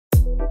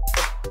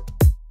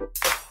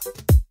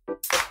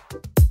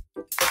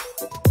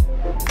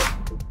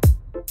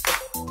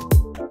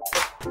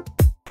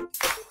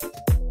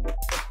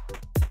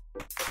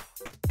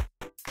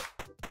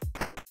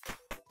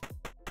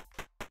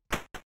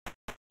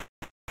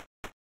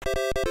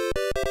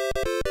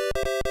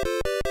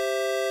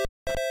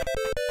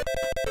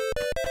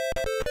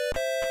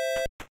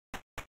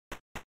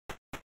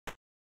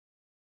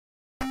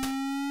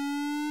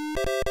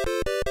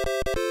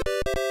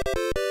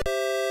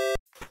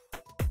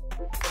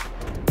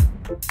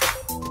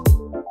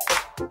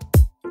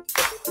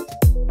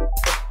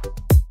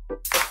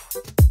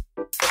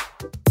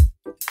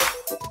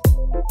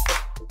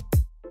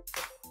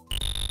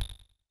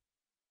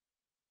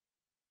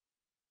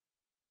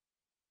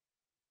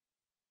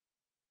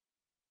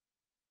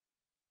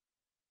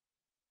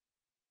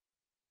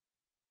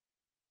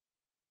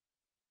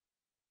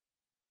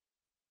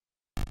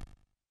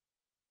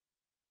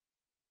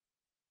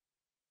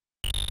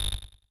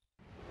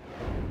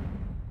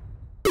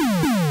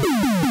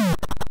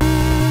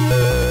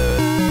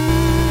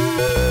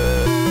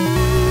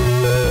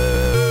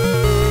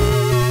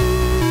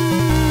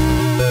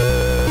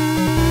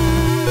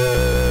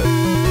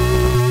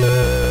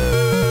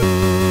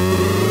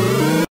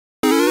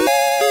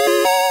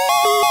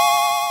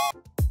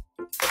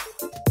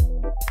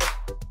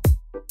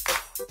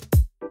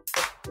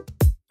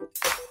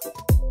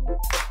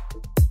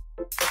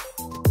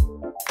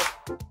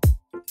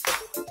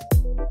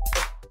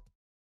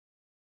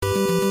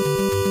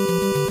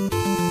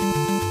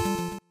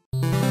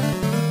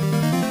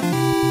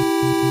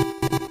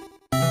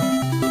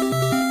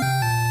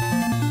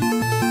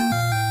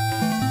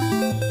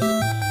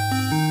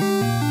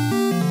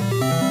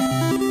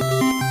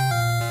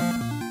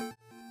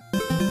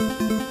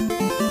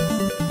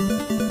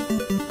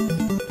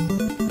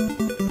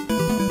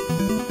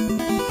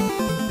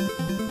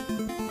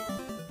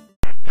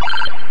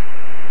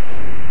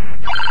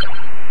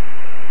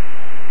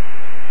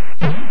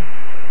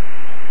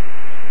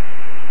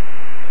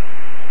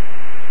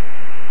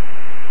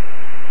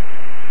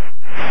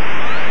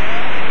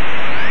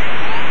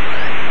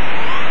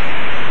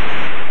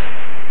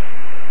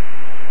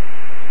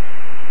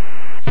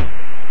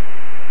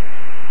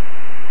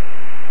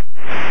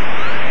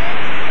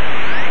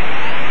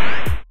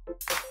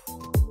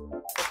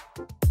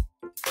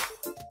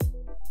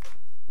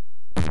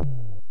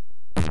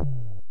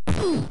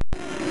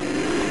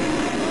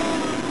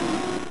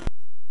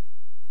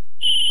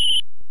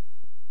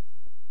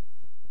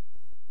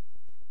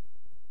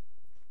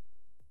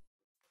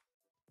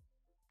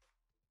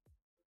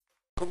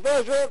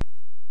Conversion.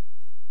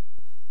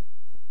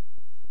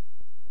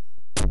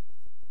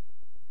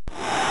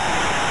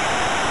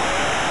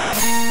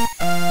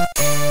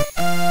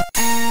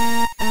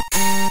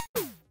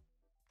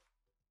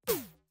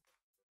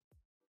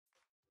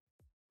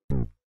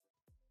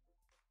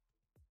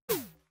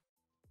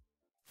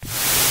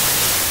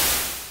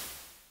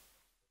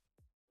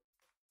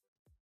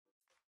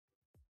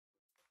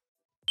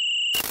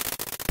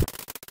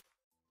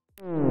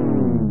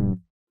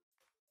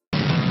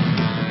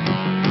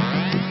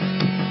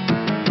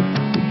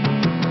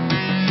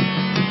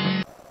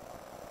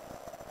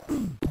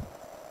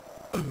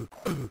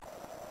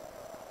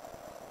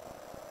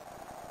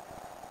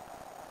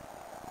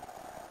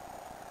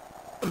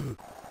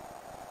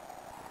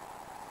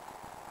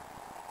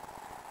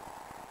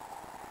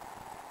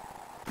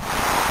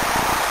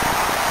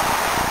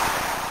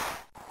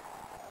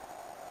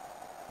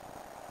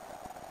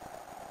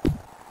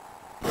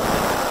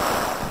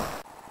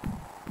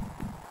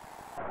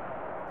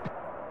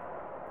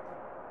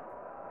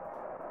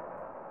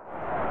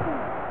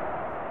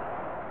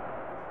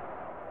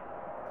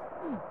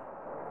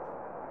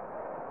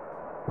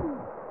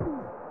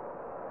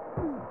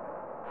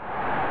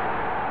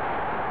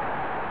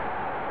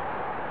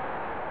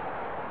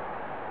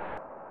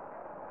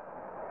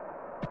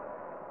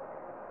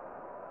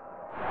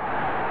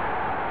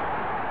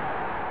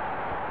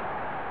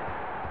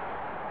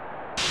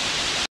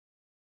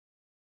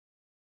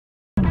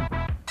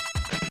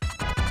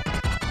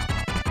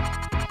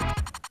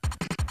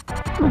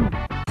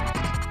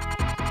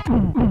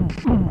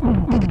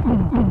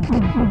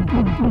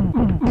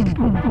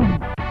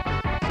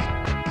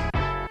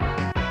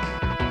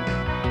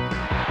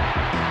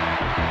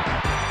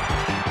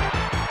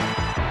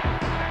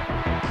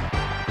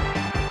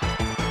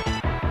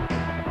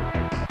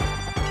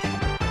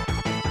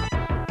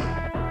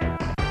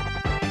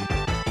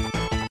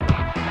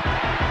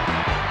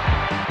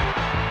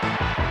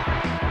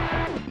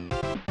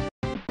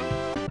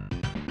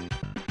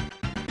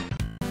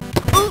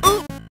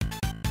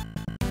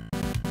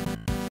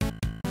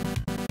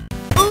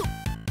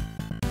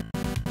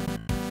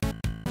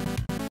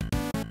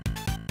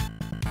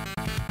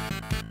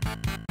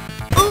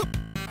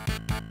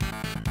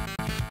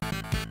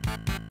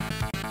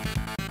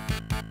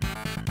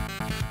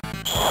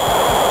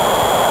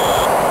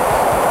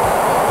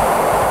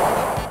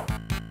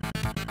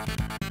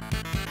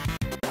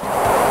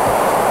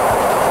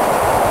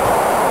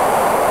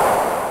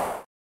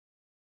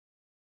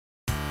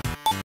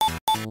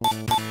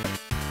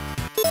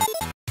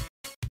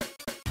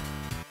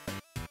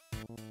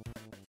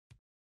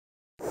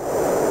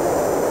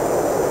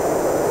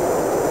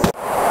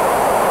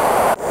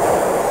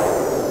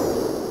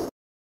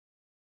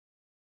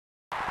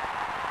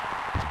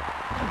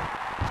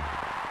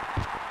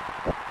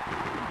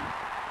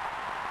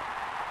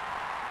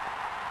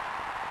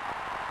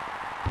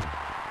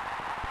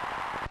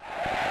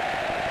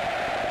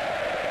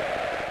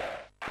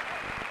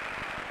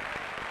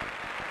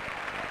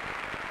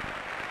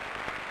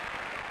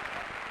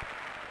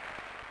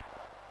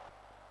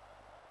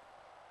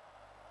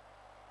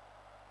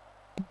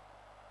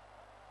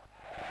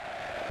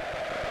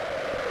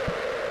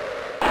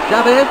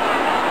 David,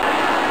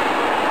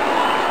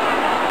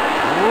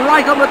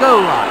 right on the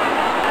goal line.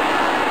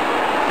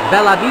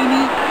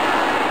 Bellavini,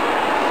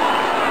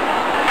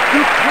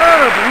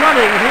 superb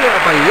running here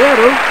by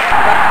Hierro,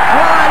 but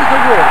tries the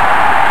walk.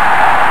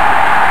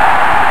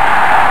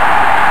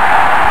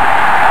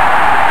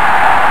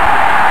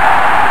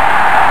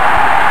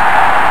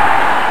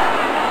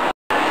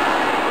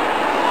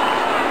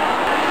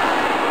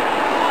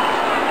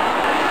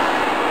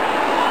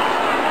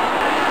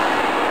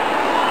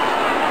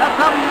 That's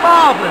a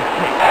marvellous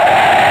kick.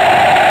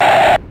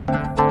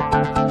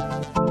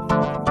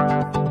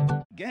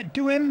 Get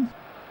to him.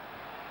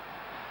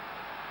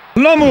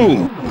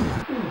 Lomu!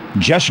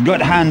 Just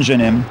got hands on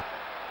him.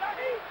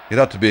 It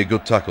had to be a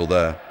good tackle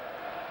there.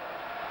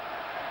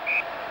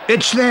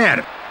 It's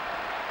there.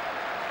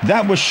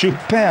 That was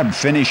superb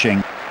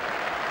finishing.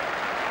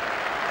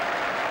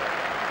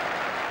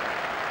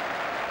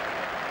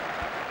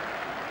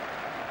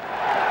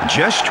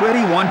 Just where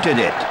he wanted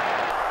it.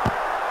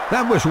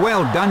 That was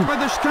well done by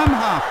the scrum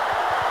half.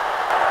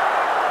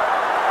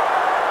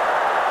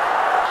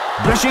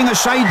 Brushing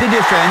aside the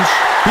defence,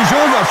 he's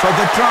over for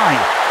the try.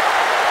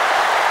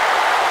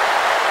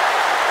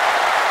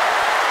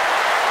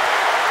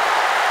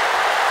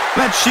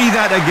 Let's see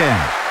that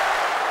again.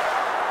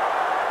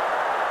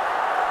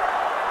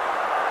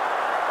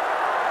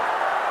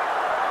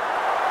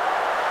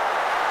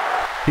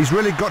 He's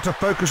really got to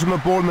focus on the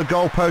ball in the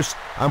goalpost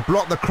and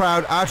block the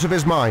crowd out of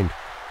his mind.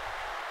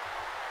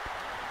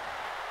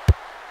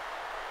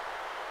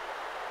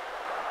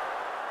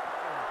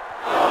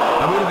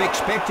 I would have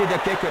expected a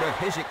kicker of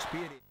his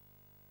experience.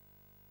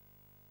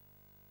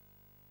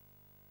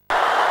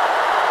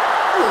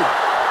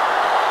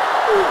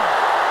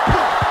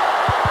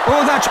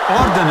 Oh, that's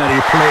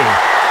ordinary play.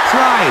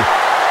 Try.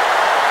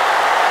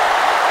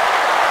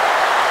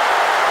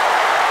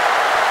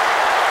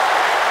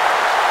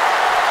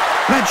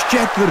 Let's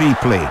check the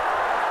replay.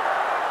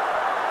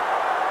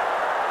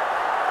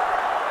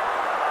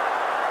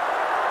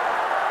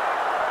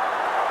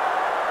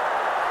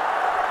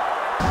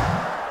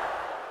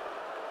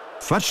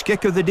 First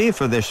kick of the day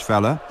for this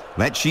fella.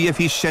 Let's see if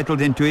he's settled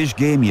into his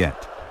game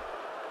yet.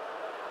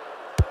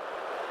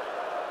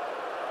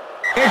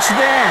 It's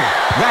there!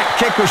 That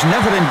kick was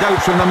never in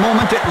doubt from the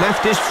moment it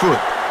left his foot.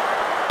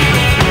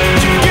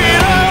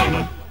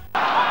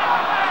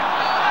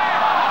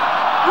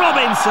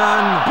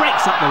 Robinson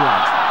breaks up the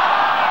right.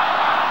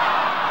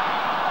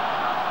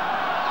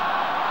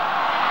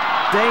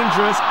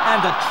 Dangerous,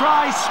 and a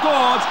try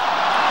scored.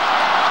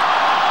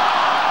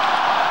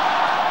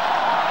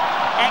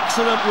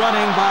 Excellent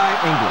running by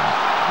England.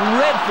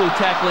 Dreadful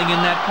tackling in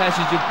that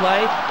passage of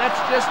play. That's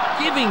just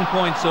giving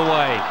points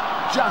away.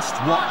 Just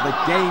what the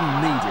game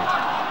needed.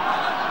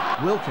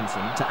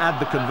 Wilkinson to add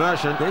the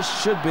conversion. This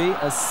should be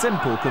a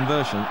simple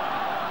conversion.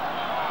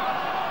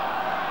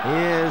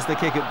 Here's the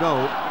kick at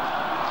goal.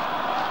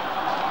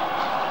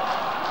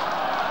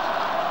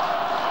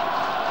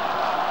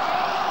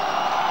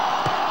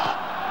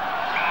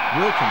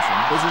 Wilkinson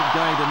isn't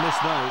going to miss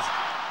those.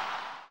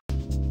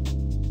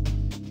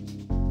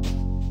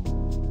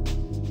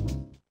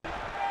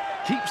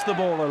 Keeps the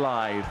ball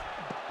alive.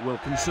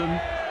 Wilkinson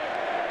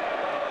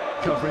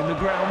covering the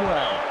ground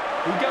well.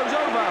 He goes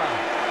over.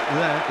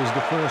 That is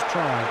the first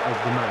try of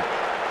the match.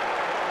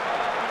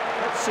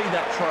 Let's see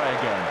that try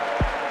again.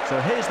 So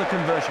here's the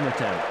conversion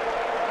attempt.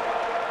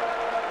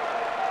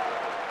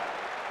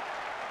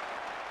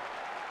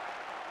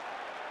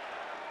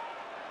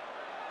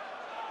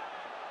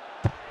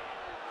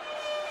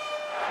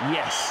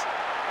 Yes.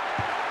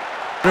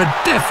 There are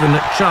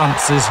definite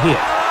chances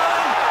here.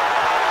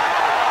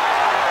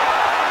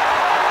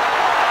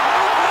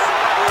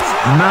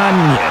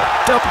 Mania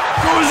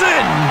goes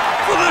in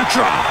for the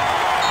try.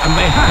 And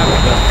they have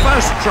the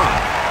first try.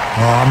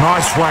 Oh,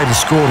 nice way to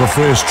score the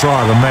first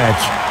try of the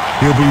match.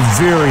 He'll be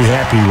very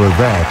happy with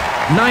that.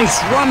 Nice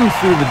run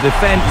through the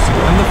defence,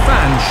 and the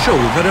fans show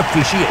their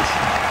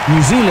appreciation.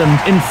 New Zealand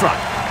in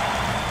front.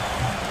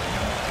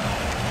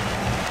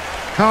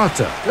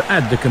 Carter to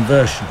add the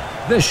conversion.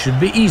 This should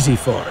be easy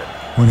for him.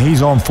 When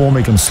he's on form,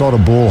 he can slot a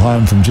ball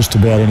home from just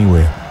about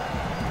anywhere.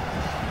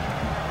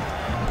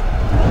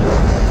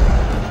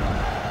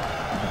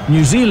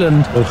 New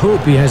Zealand will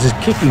hope he has his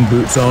kicking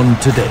boots on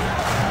today.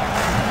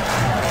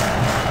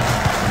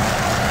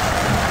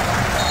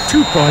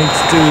 2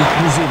 points to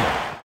New Zealand.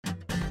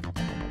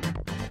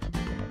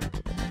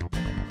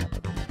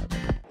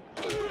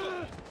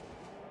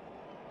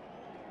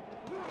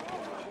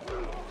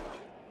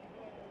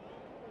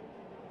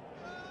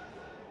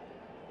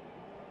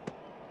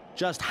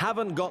 Just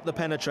haven't got the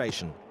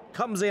penetration.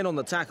 Comes in on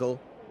the tackle.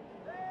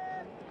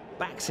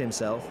 Backs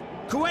himself.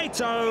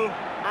 Cueto!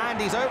 And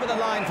he's over the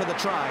line for the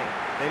try.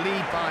 They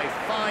lead by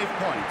 5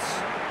 points.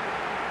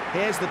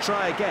 Here's the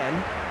try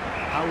again.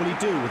 How will he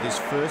do with his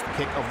first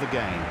kick of the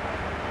game?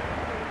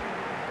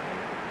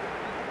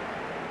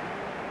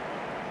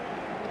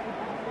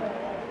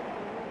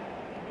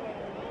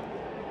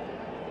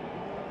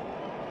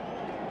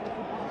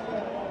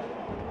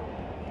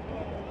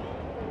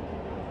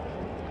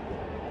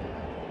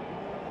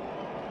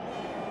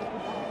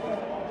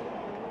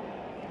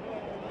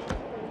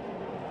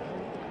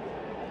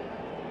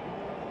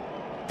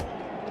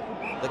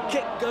 The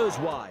kick goes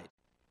wide.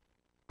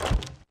 He's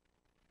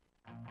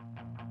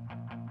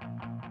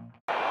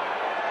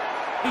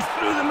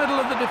through the middle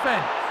of the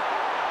defence.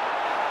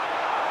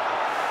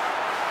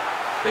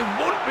 They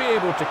won't be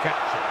able to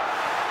catch him.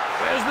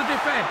 Where's the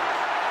defence?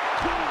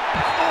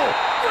 Oh,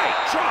 great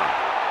try!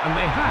 And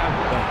they have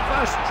the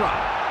first try.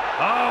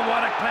 Oh,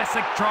 what a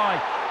classic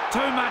try.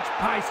 Too much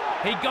pace.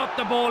 He got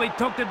the ball, he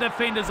took the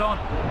defenders on.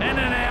 In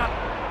and out,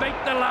 beat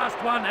the last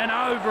one, and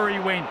over he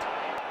went.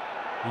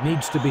 He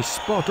needs to be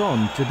spot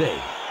on today.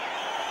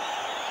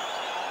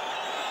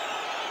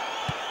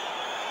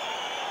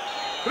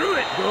 Through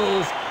it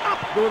goes, up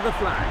go the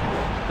flags.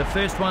 The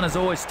first one is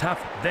always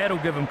tough.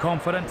 That'll give him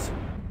confidence.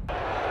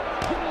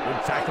 Good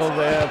tackle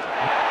there.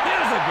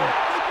 Here's a goal.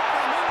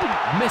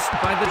 Missed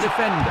by the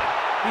defender.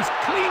 He's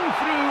clean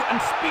through and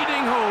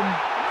speeding home.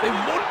 They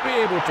won't be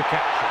able to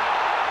catch him.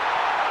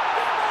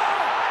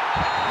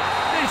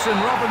 Jason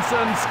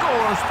Robinson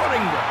scores for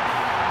England.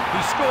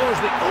 He scores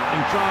the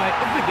opening try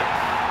of the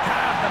game.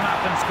 Carved them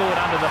up and scored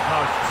under the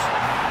posts.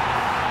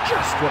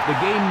 Just what the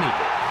game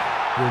needed.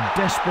 He'll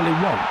desperately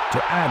want to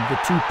add the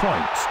 2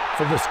 points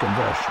for this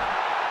conversion.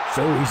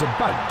 So he's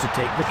about to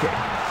take the kick.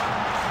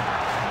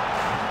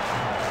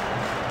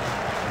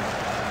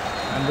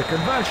 And the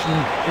conversion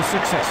is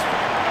successful.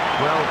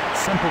 Well,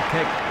 simple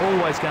kick,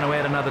 always going to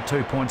add another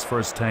 2 points for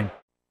his team.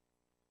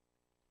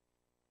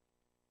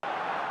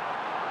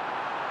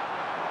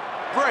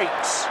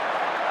 Breaks.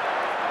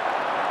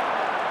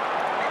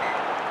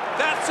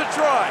 That's a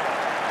try.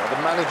 Well,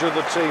 the manager of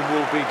the team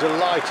will be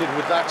delighted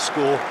with that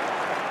score.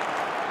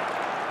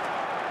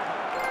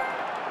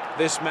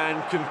 This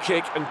man can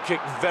kick and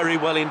kick very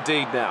well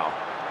indeed now.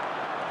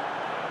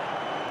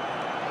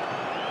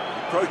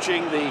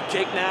 Approaching the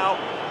kick now.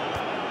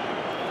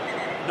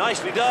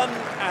 Nicely done,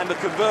 and the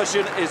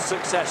conversion is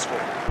successful.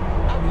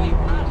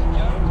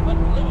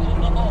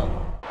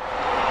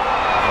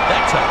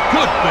 That's a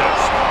good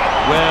burst.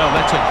 Well,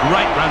 that's a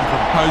great run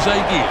from Jose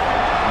Gill.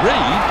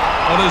 Reed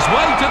on his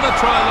way to the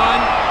try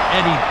line,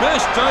 and he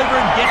bursts over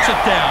and gets it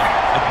down.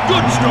 A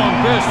good strong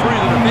burst through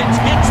the defence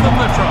gets them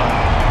the try.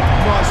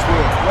 Nice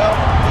work. Well,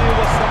 there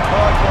was some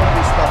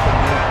high-quality stuff in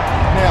there.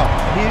 Now,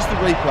 here's the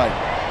replay.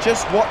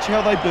 Just watch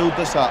how they build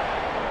this up.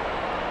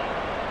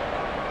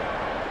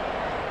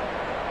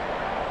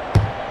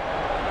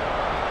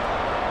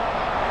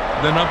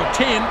 The number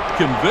 10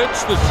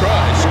 converts the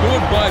try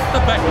scored by the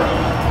back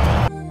row.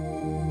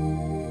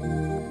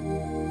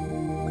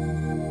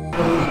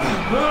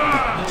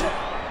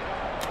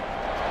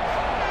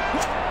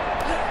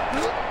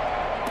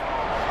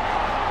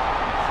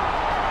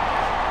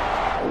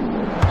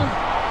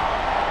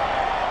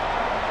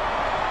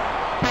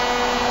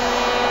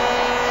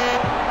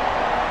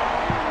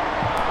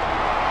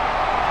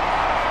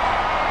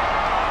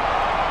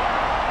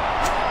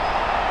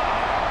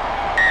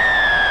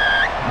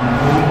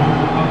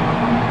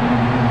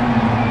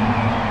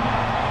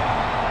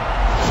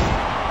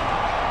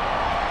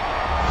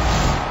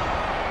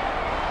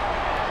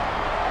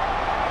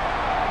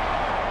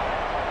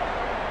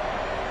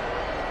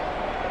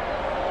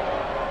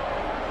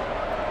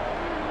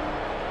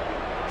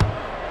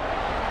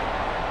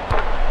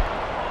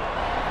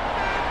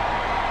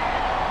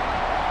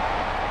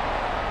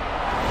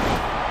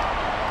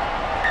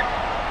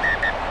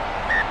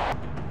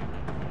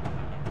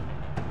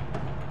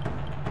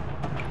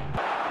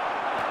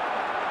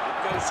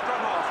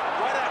 Scrum off,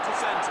 right out to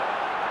centre.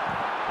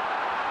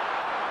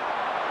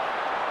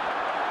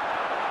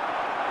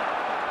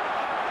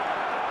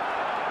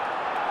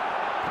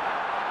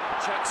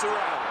 Checks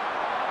around.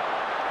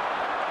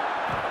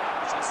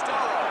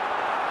 Sestaro.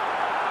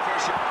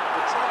 Pressure.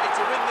 The try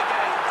to win the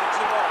game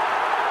takes him on.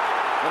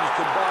 When you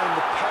combine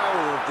the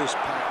power of this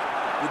pack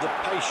with the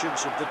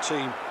patience of the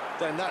team,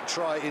 then that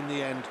try in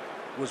the end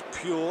was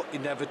pure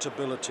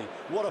inevitability.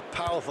 What a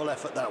powerful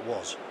effort that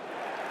was.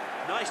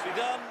 Nicely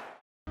done.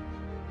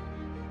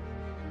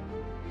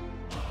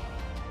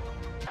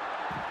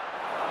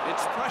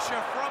 It's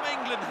pressure from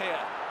England here.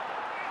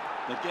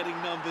 They're getting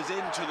numbers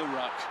into the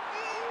ruck.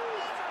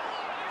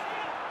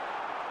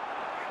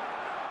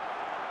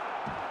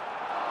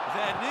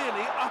 They're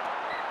nearly up.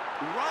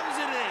 Runs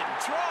it in.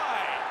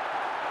 Try.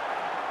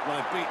 Well,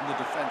 they've beaten the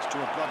defence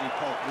to a bloody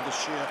pulp with a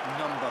sheer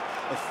number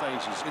of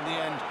phases. In the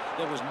end,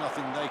 there was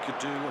nothing they could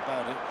do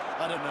about it.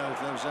 I don't know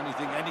if there was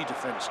anything any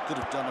defence could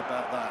have done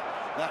about that.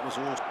 That was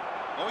awesome.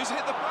 Oh, he's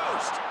hit the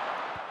post.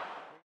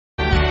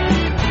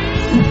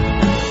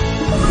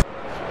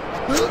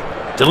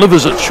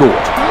 Delivers it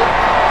short.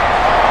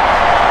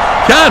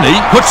 Carney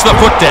puts the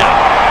foot down.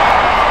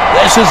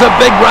 This is a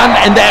big run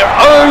and they're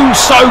oh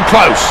so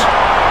close.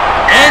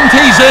 And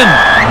he's in.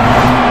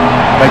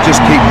 They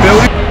just keep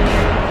building.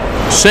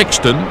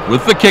 Sexton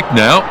with the kick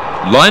now,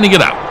 lining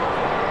it up.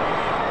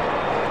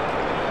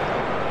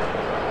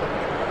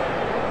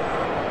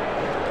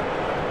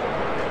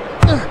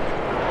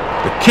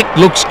 The kick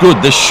looks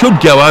good. This should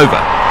go over.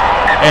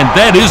 And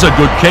that is a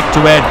good kick to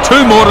add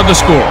 2 more to the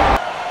score.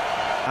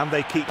 And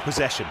they keep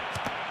possession.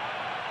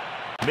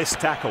 Missed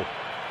tackle.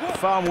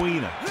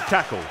 Farmuina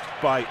tackled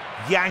by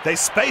Yang. They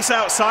space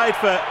outside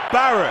for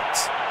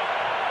Barrett.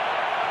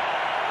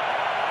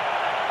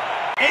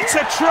 It's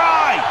a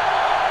try!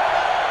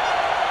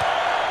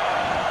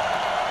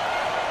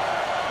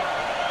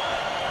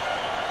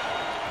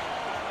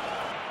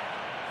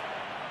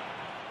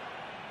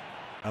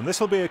 And this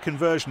will be a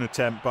conversion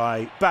attempt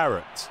by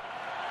Barrett.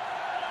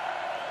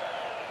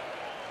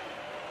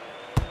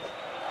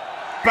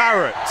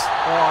 Barrett!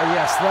 Oh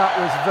yes, that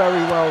was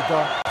very well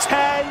done.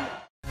 10!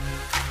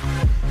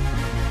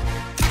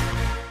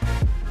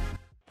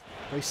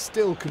 They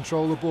still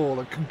control the ball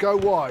and can go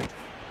wide.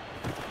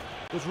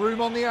 There's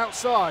room on the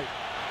outside.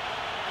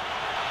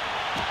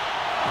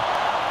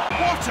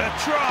 What a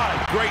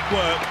try! Great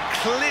work,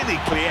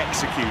 clinically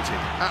executed.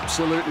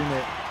 Absolutely,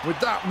 Nick. With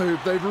that move,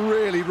 they've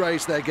really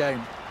raised their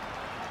game.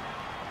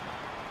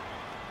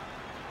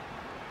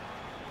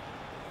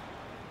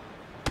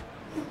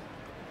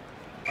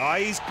 Ah,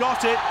 he's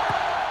got it.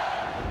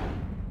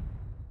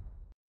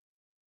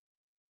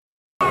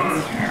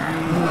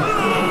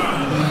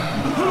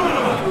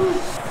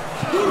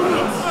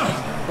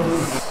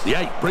 The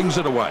 8 brings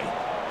it away.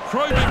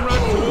 Probing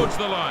run towards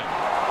the line.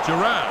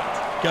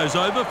 Gerard goes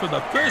over for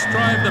the first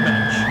try of the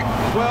match.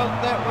 Well,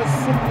 that was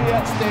simply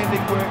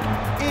outstanding work.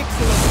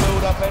 Excellent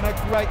build-up and a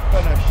great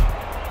finish.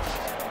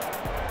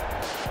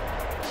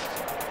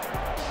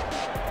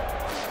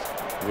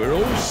 We're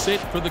all set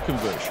for the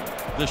conversion.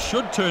 This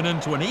should turn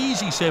into an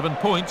easy 7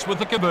 points with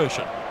the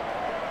conversion.